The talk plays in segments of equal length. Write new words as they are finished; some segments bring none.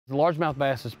The largemouth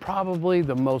bass is probably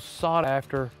the most sought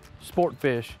after sport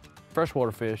fish,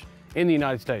 freshwater fish, in the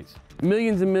United States.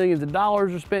 Millions and millions of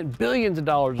dollars are spent, billions of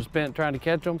dollars are spent trying to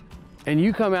catch them. And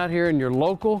you come out here in your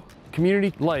local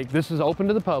community lake, this is open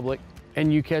to the public,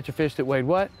 and you catch a fish that weighed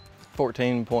what?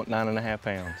 14.9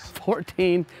 pounds.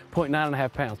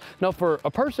 14.9 pounds. Now for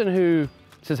a person who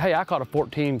says, hey, I caught a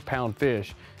 14-pound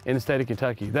fish in the state of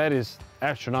Kentucky, that is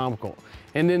astronomical.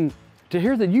 And then to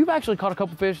hear that you've actually caught a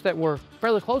couple fish that were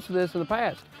fairly close to this in the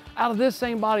past, out of this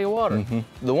same body of water.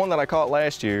 The one that I caught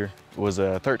last year was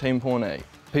a 13.8.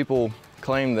 People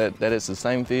claim that it's the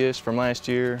same fish from last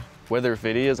year. Whether if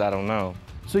it is, I don't know.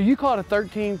 So you caught a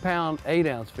 13-pound,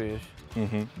 8-ounce fish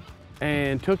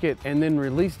and took it and then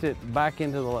released it back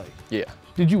into the lake. Yeah.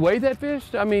 Did you weigh that fish?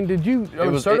 I mean, did you,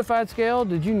 on a certified scale,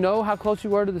 did you know how close you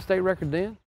were to the state record then?